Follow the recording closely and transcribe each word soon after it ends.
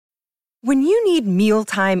When you need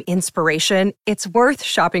mealtime inspiration, it's worth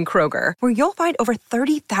shopping Kroger, where you'll find over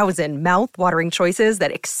 30,000 mouth-watering choices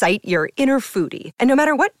that excite your inner foodie. And no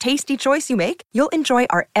matter what tasty choice you make, you'll enjoy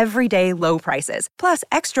our everyday low prices, plus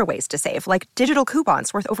extra ways to save, like digital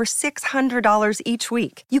coupons worth over $600 each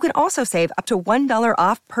week. You can also save up to $1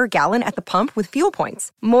 off per gallon at the pump with fuel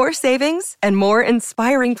points. More savings and more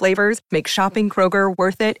inspiring flavors make shopping Kroger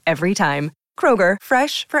worth it every time. Kroger,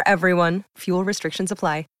 fresh for everyone. Fuel restrictions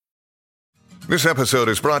apply. This episode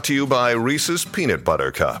is brought to you by Reese's Peanut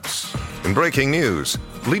Butter Cups. In breaking news,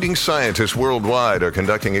 leading scientists worldwide are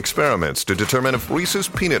conducting experiments to determine if Reese's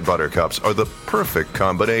Peanut Butter Cups are the perfect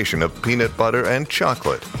combination of peanut butter and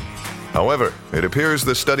chocolate. However, it appears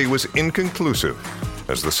the study was inconclusive,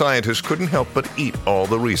 as the scientists couldn't help but eat all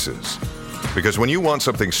the Reese's. Because when you want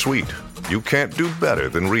something sweet, you can't do better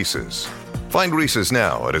than Reese's. Find Reese's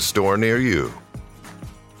now at a store near you.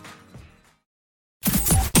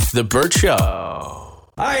 The Burt Show. All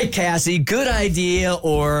right, Cassie, good idea,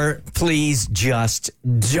 or please just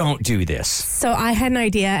don't do this. So I had an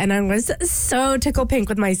idea, and I was so tickle pink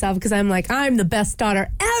with myself because I'm like, I'm the best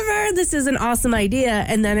daughter ever. This is an awesome idea.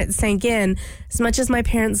 And then it sank in. As much as my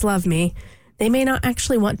parents love me, they may not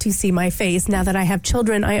actually want to see my face. Now that I have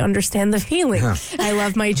children, I understand the feeling. I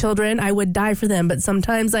love my children. I would die for them, but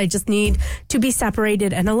sometimes I just need to be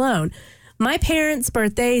separated and alone. My parents'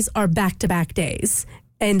 birthdays are back-to-back days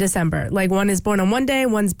in December. Like, one is born on one day,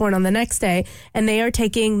 one's born on the next day, and they are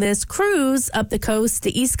taking this cruise up the coast,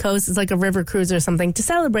 the East Coast. It's like a river cruise or something to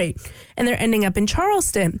celebrate, and they're ending up in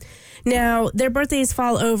Charleston. Now, their birthdays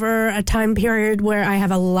fall over a time period where I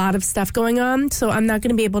have a lot of stuff going on, so I'm not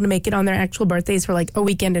going to be able to make it on their actual birthdays for like a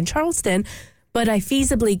weekend in Charleston, but I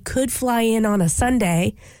feasibly could fly in on a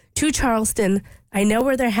Sunday to Charleston. I know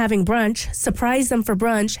where they're having brunch, surprise them for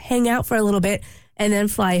brunch, hang out for a little bit, and then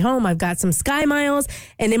fly home. I've got some Sky Miles,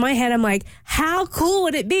 and in my head, I'm like, how cool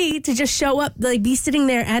would it be to just show up, like be sitting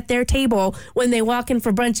there at their table when they walk in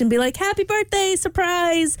for brunch and be like, happy birthday,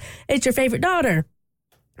 surprise, it's your favorite daughter.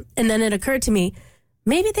 And then it occurred to me,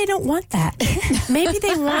 maybe they don't want that. Maybe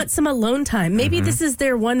they want some alone time. Maybe this is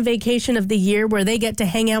their one vacation of the year where they get to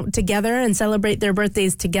hang out together and celebrate their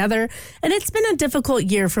birthdays together. And it's been a difficult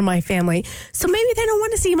year for my family. So maybe they don't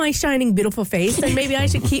want to see my shining, beautiful face, and maybe I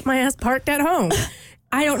should keep my ass parked at home.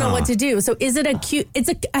 I don't know what to do. So is it a cute,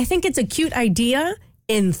 I think it's a cute idea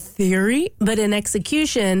in theory, but in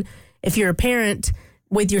execution, if you're a parent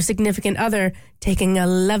with your significant other taking a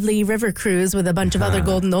lovely river cruise with a bunch of other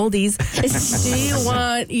golden oldies, do you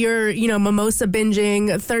want your, mimosa binging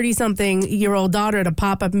 30-something-year-old daughter to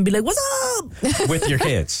pop up and be like, what's up? With your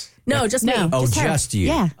kids? No, just me. Oh, just her. just you?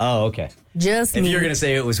 Yeah. Oh, okay. Just if me. you're going to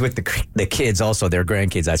say it was with the kids, also their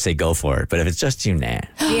grandkids, I'd say go for it. But if it's just you, nah.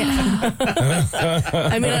 Yeah.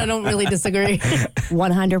 I mean, I don't really disagree.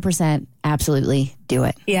 100%. Absolutely. Do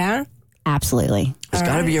it. Yeah? Absolutely. There's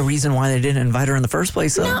got to be a reason why they didn't invite her in the first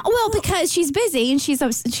place, though. No, well, because she's busy and she's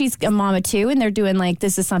a mama too, and they're doing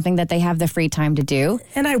this is something that they have the free time to do.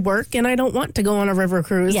 And I work, and I don't want to go on a river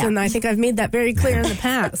cruise, and I think I've made that very clear in the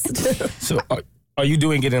past. So are you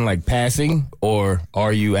doing it in passing, or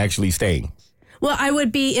are you actually staying? Well, I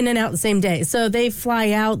would be in and out the same day. So they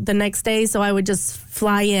fly out the next day, so I would just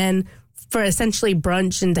fly in for essentially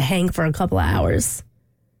brunch and to hang for a couple of hours.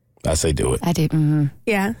 I say do it. I do. Mm-hmm.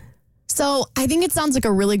 Yeah. So I think it sounds like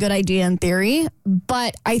a really good idea in theory,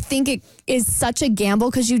 but I think it is such a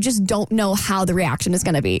gamble because you just don't know how the reaction is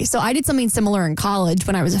going to be. So I did something similar in college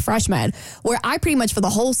when I was a freshman, where I pretty much for the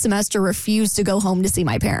whole semester refused to go home to see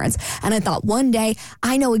my parents. And I thought one day,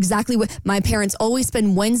 I know exactly what my parents always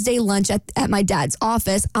spend Wednesday lunch at my dad's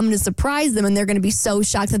office. I'm going to surprise them, and they're going to be so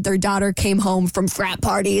shocked that their daughter came home from frat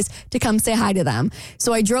parties to come say hi to them.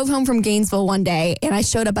 So I drove home from Gainesville one day, and I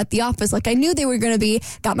showed up at the office like I knew they were going to be,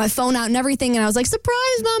 got my phone out and everything, and I was like,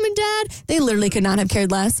 surprise, Mom and Dad. They literally could not have cared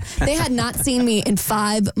less. They had not seen me in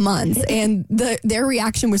 5 months, and their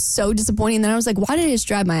reaction was so disappointing. And then I was like, why did I just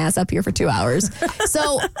drive my ass up here for 2 hours?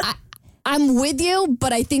 So I'm with you,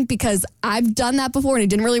 but I think because I've done that before and it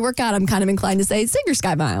didn't really work out, I'm kind of inclined to say save your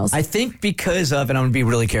Sky Miles. I think because of, and I'm going to be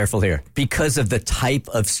really careful here, because of the type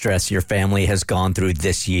of stress your family has gone through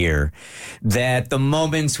this year, that the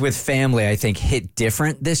moments with family, I think, hit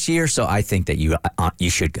different this year. So I think that you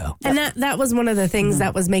should go. And that was one of the things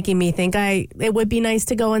that was making me think it would be nice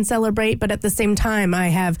to go and celebrate. But at the same time, I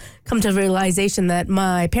have come to the realization that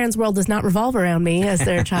my parents' world does not revolve around me as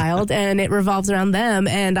their child, and it revolves around them.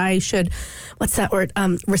 And I should what's that word?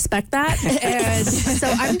 Respect that. And so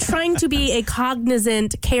I'm trying to be a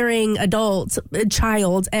cognizant, caring adult,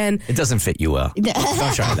 child. And It doesn't fit you well. Don't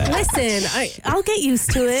try that. listen, I'll get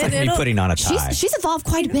used to it. It's like me putting on a tie. She's evolved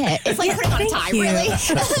quite a bit. It's like putting on a tie, you. really.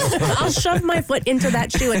 I'll shove my foot into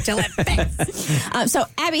that shoe until it fits. So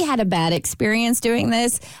Abby had a bad experience doing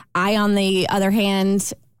this. I, on the other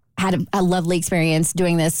hand, had a lovely experience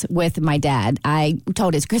doing this with my dad. I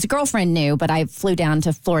told his girlfriend knew, but I flew down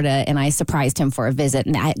to Florida and I surprised him for a visit,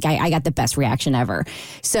 and I got the best reaction ever.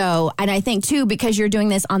 So, and I think too, because you're doing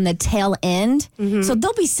this on the tail end, so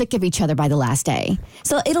they'll be sick of each other by the last day.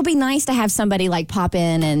 So it'll be nice to have somebody like pop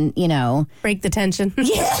in and, break the tension.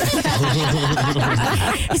 Yeah.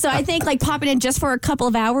 So I think like popping in just for a couple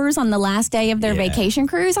of hours on the last day of their vacation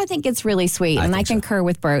cruise, I think it's really sweet. And I concur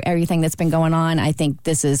with everything that's been going on. I think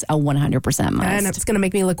this is a 100% must. And it's going to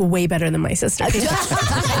make me look way better than my sister.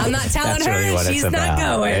 I'm not telling That's her really what she's it's not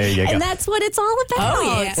about. going. There you go. And that's what it's all about.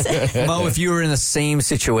 Oh, yeah. Mo, if you were in the same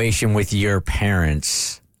situation with your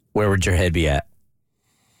parents, where would your head be at?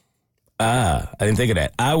 I didn't think of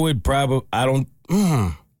that. I would probably. I don't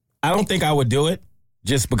think I would do it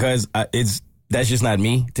just because that's just not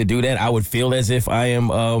me to do that. I would feel as if I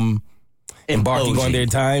am embarking on their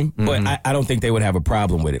time, but I don't think they would have a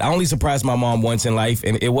problem with it. I only surprised my mom once in life,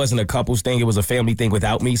 and it wasn't a couples thing. It was a family thing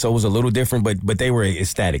without me, so it was a little different, but they were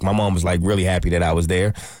ecstatic. My mom was like really happy that I was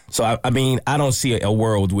there. So, I mean, I don't see a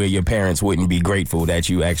world where your parents wouldn't be grateful that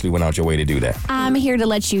you actually went out your way to do that. I'm here to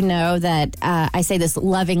let you know that I say this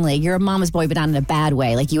lovingly. You're a mama's boy, but not in a bad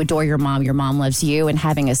way. Like, you adore your mom loves you, and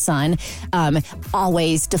having a son,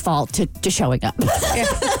 always default to showing up.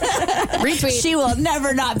 Retweet. She will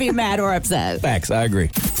never not be mad or upset. Facts, I agree.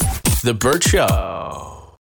 The Burt Show.